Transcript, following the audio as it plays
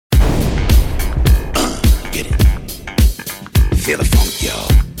Feel the funk, y'all.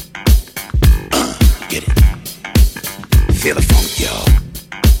 Get it. Feel the funk, y'all.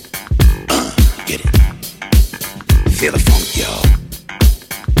 Get it. Feel the funk, y'all.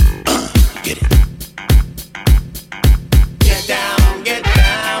 Get it. Get down, get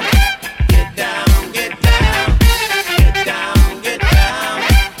down. Get down, get down. Get down, get down.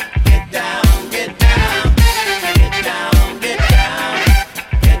 Get down, get down. Get down, get down.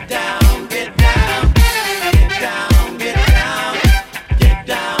 Get down, get down. Get down, get down. Get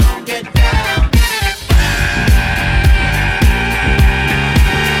down, get down.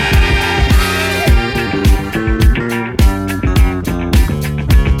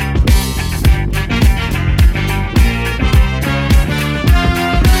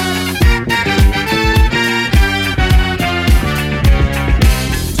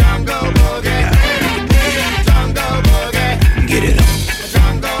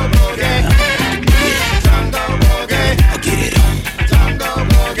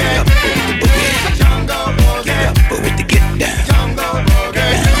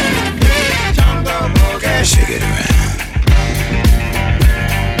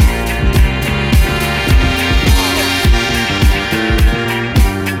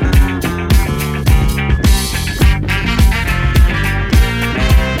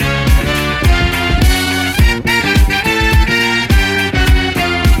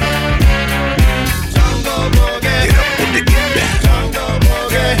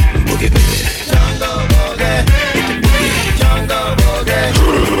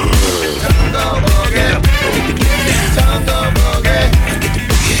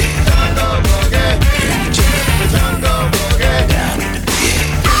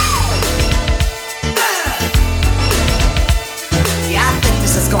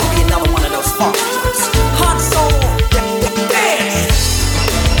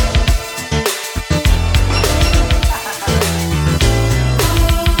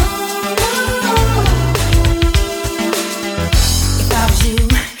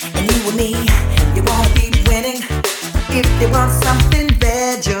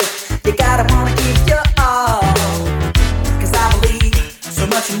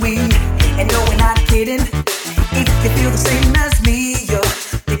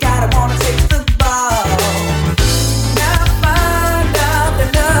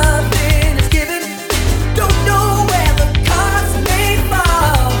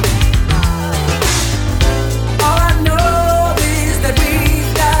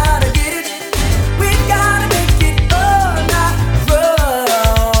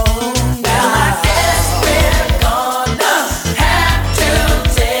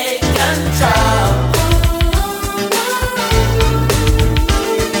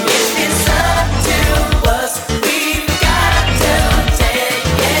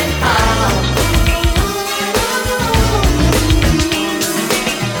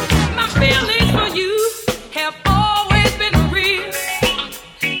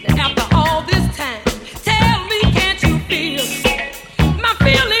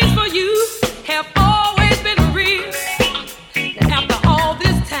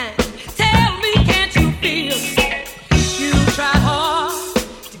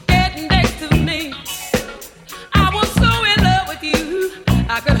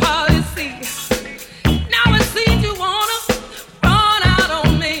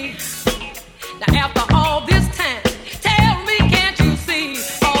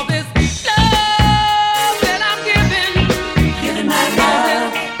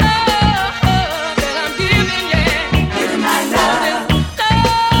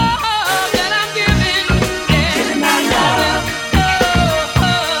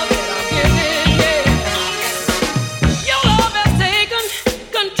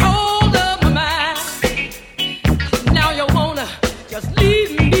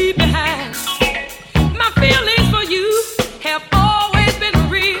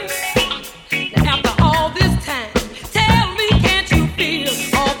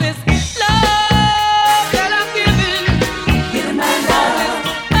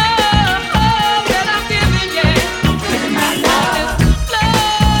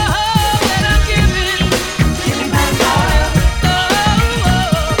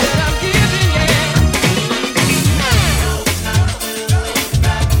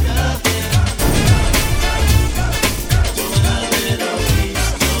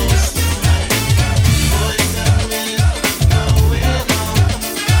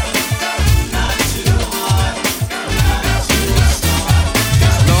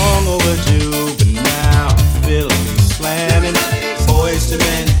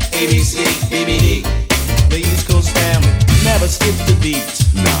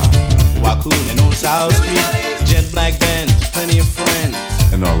 South Street, jet black Benz, family and friends.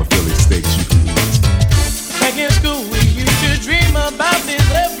 And all the Philly steaks you can eat. Back in school, we used to dream about this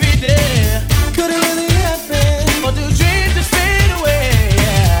every day. Could it really happen? Or do dreams just fade away?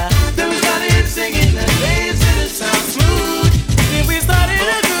 Yeah. Then we started singing and dancing to the sound smooth. Then we started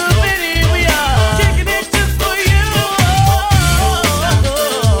a group and here we are, kicking it just for you.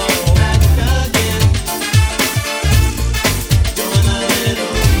 Doing a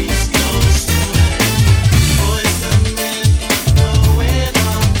little East Coast swing. Boys come in, going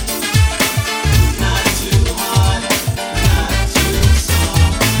on. Not too hard, not too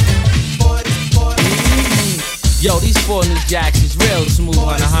soft. Yo, these 4 new jacks is real smooth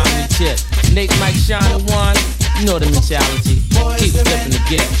on the harmony tip. Nate, Mike, Sean, and Juan, you know the mentality. Keep flipping the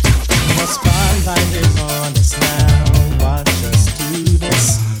gift. The spotlight is on us now. Watch us do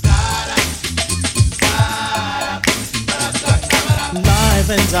this. Live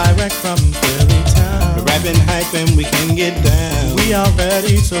and direct from Philly town. We're rapping, hyping, we can get down. We are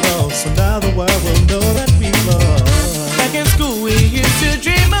ready to roll, so now the world will know that we love. Back in school, we used to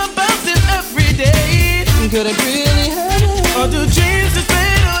dream about this every day. Could it really happen? Or do dreams just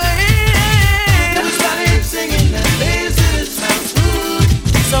fade away? Then we started singing and dancing to sound smooth.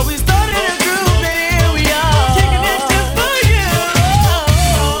 So we started a group and here we are, kicking it just for you.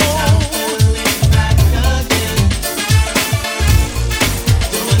 Back again,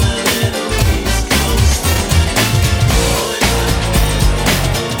 doing a little East Coast swing.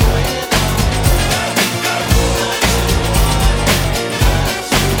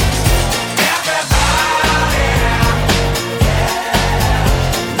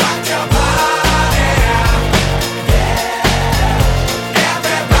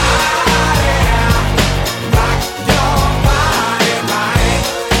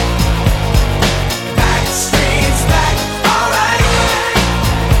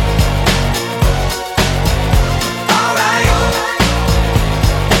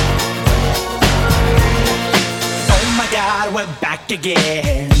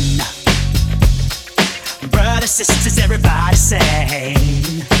 Again, brothers, sisters, everybody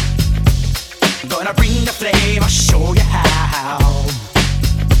sing. Gonna bring the flame, I'll show you how.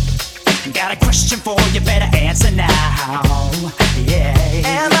 Got a question for you, better answer now. Yeah.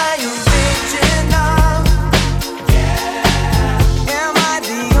 Am I original? Yeah. Am I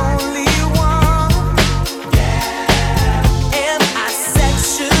the only one? Yeah. Am I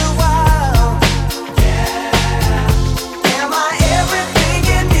sexual?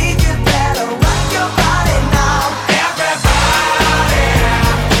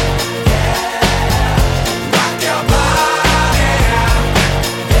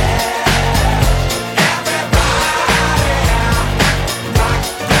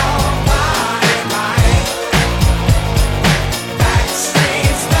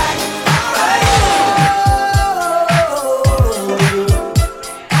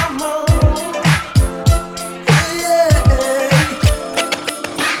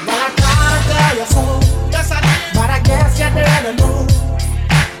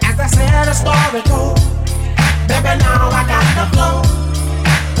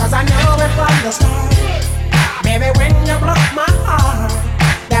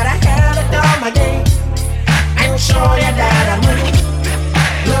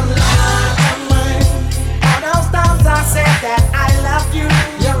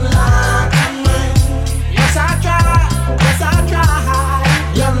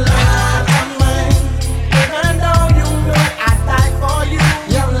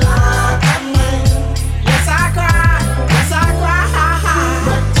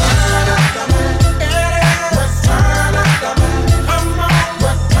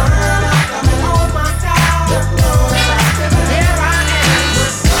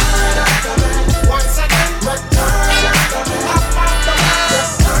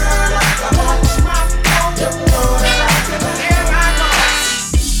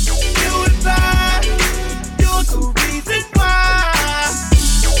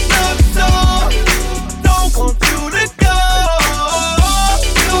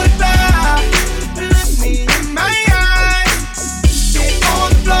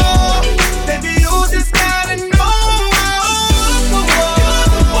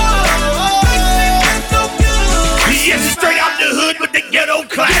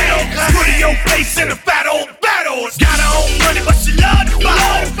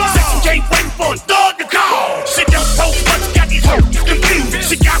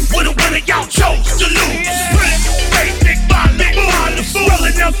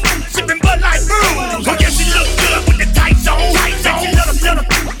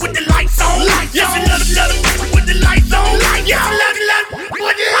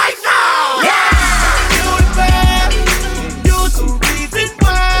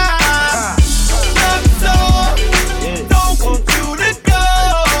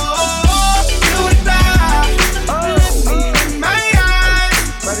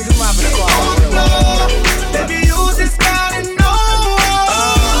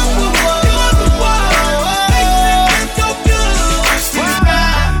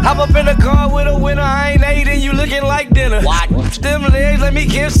 let me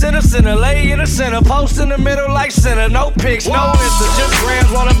get center, lay in the center, post in the middle like center. No pics, no Insta, just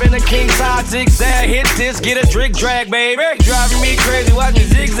grams, roll up in the king side, zigzag, hit this, get a drink drag, baby. Driving me crazy, watch me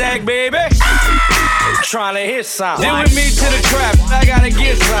zigzag, baby. Trying to hit something. Deal with me to the trap, I gotta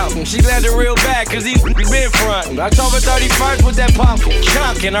get something. She landed real bad, cause he been frontin'. October 31st with that pumpkin,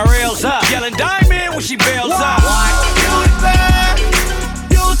 chunkin', her rails up. Yelling diamond when she bails up. You there,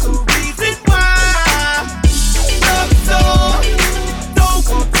 you're the reason why. Love so, don't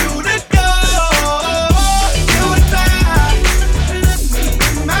want you to go. You there, look me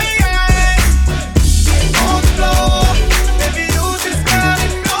in my eyes. On the floor, baby, you just gotta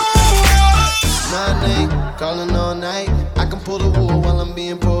know. My name, calling all night. I can pull the wool while I'm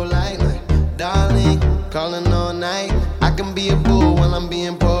being polite. Like, darling, calling all night. I can be a bull while I'm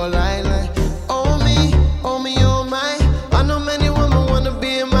being polite. Like, oh me, oh my. I know many women wanna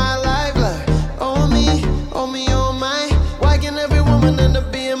be in my life. Like, oh me, oh my. Why can't every woman end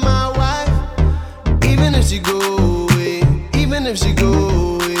up being my wife? Even if she go away, even if she go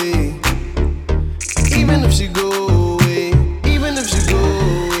away, even if she go away, even if she go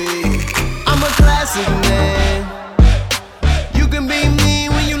away. I'm a classic man. You can be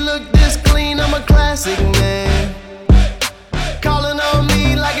mean when you look this clean. I'm a classic man. Calling on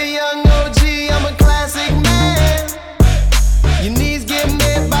me like a young OG. I'm a classic man. Your knees get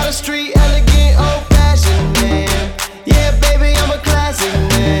made by the street, elegant, old-fashioned man. Yeah, baby, I'm a classic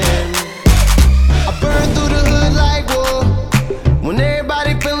man. I burn through the hood like war. When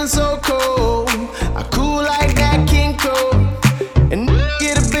everybody feeling so cold, I cool like that King Cole. And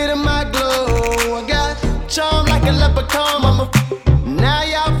get a bit of my glow. I got charm like a leprechaun. I'm a now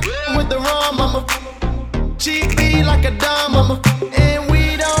y'all with the rum. I'm a cheap beat like a dumb. I'm a and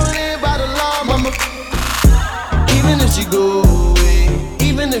we don't live by the law. I'm a even if she go away,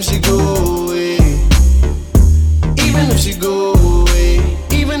 even if she go away, even if she go away,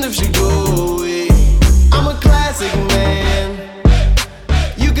 even if she go away. I'm a classic man.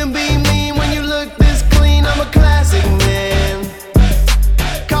 You can be mean when you look this clean. I'm a classic man.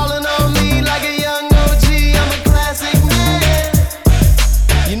 Calling on me like a young OG. I'm a classic man.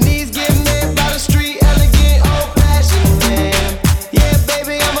 Your knees get made by the street, elegant, old-fashioned man. Yeah,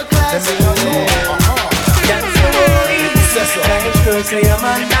 baby, I'm a classic man. Say I'm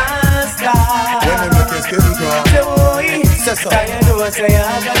a nice guy. When they make your skin crawl, Say so. Can you do it? Say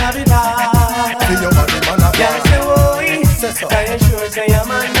I'm gonna be nice. see your body man a Yeah, say so. Can you sure say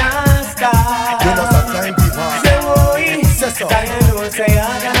I'm a nice guy? you must have time people. Say so. Can you do it? Say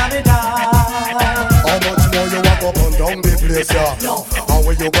I'm gonna be nice. How much more you walk up and down the place, yeah? And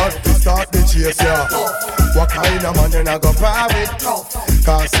when you got to start the chase, yeah? What kind of man you not go private?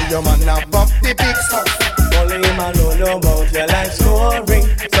 Can't see your man not buff the pics. Only man don't know about your life story.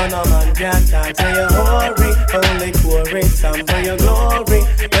 So no man can talk to your hurry. Only pouring some for your glory.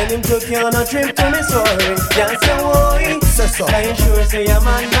 When him took you on a trip to Missouri, can't say why. Say so. Can you sure say I'm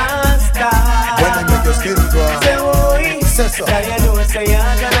a nice guy? When they make your skin crawl, Say why. say so. Can you know say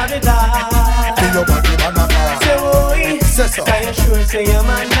I'm gonna be die? See your body man a car. Say why. Say so. Can you sure say I'm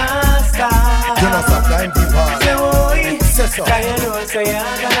a nice guy? You must have time people. Say why. Say so. Can you know say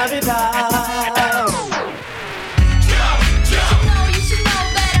I'm gonna be die?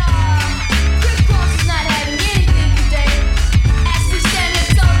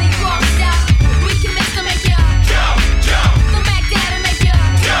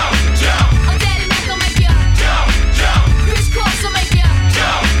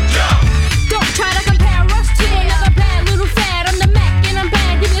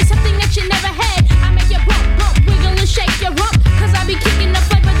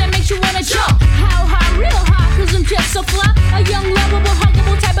 So fly, a young, lovable,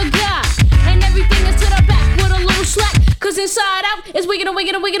 huggable type of guy. And everything is to the back with a little slack. Cause inside out is wicked and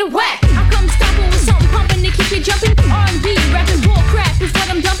wicked and wicked and whack. I come stomping with something pumping to keep you jumping. R&B, rapping, bull crap is what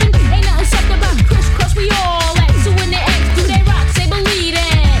I'm dumping. Ain't nothing sucked about crisscross, we all at. So when they ask, do they rock, say believe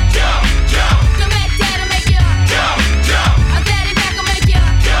it. Jump, jump. Come back, dad'll make ya. Jump, jump. A daddy back will make ya.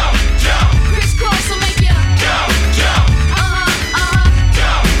 Jump, jump. Crisscross will make ya. Jump, jump.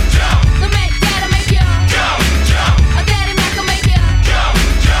 Jump, jump. Come back, dad'll make ya. Jump, jump. A daddy back will make ya. Jump,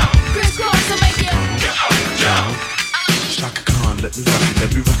 jump. Crisscross will make ya. Jump, jump. Shaka Khan, let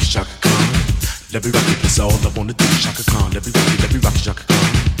me rock it, Shaka Khan. Let me rock it, that's all I wanna do, Shaka Khan. Let me rock it, Shaka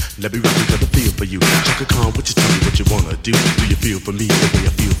Khan. Let me rock it, cause I feel for you. Shaka Khan, what you tell me what you wanna do? Do you feel for me the way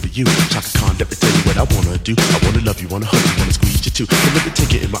I feel for you? Shaka Khan, let me tell you what I wanna do. I wanna love you, wanna hug you, wanna squeeze you too. So let me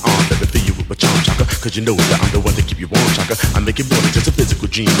take it in my arms, let me feel you with my charm, Shaka. Cause you know that I'm the one to keep you warm, Shaka. I make it more than just a physical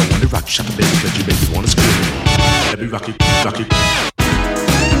dream. I wanna rock you, Shaka, baby, cause you make me wanna scream. Let me rock it, rock it.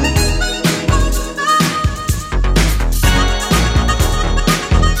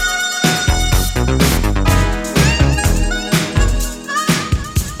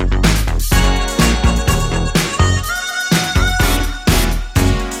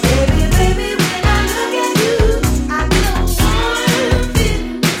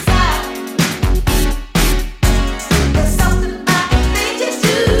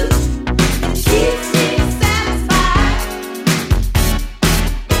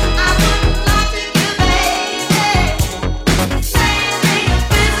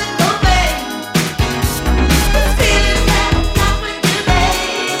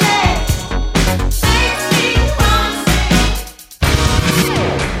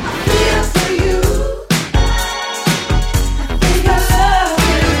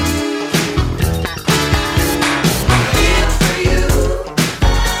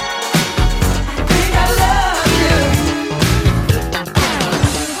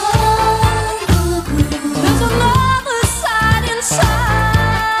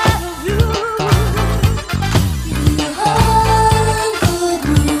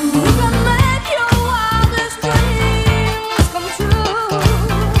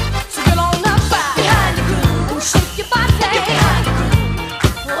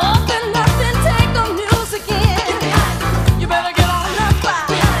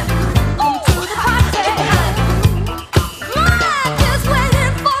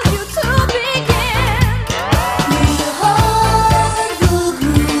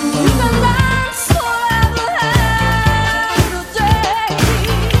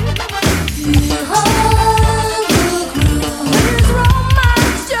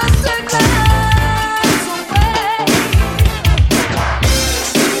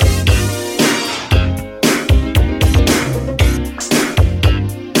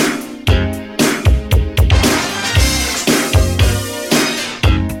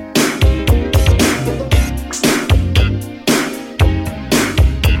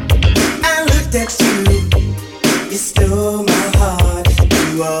 looked at you, you stole my heart.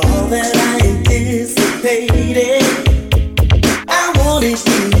 You were all that I anticipated. I wanted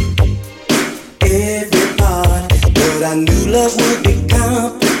you, every part, but I knew love would be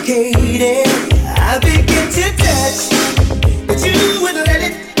complicated. I began to touch, but you wouldn't let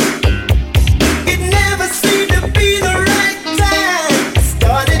it. It never seemed to be the right time. I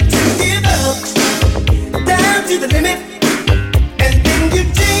started to give up, down to the limit. And then you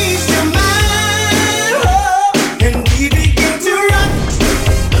changed your mind, oh, and we began to rock.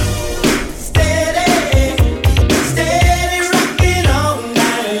 Steady, steady rocking all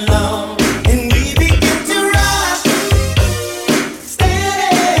night long. And we began to rock.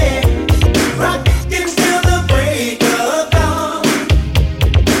 Steady, rocking till the break of dawn.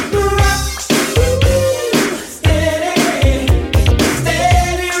 Rock, steady,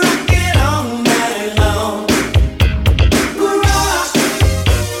 steady rocking all night long. Rock,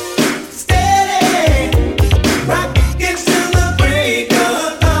 steady, rocking till the break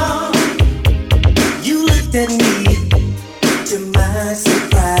of dawn. You looked at me, to my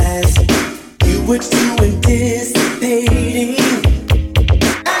surprise. You were too anticipating.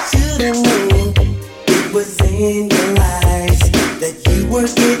 I should've known it was in your eyes that you were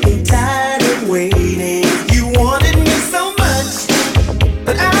getting tired of waiting.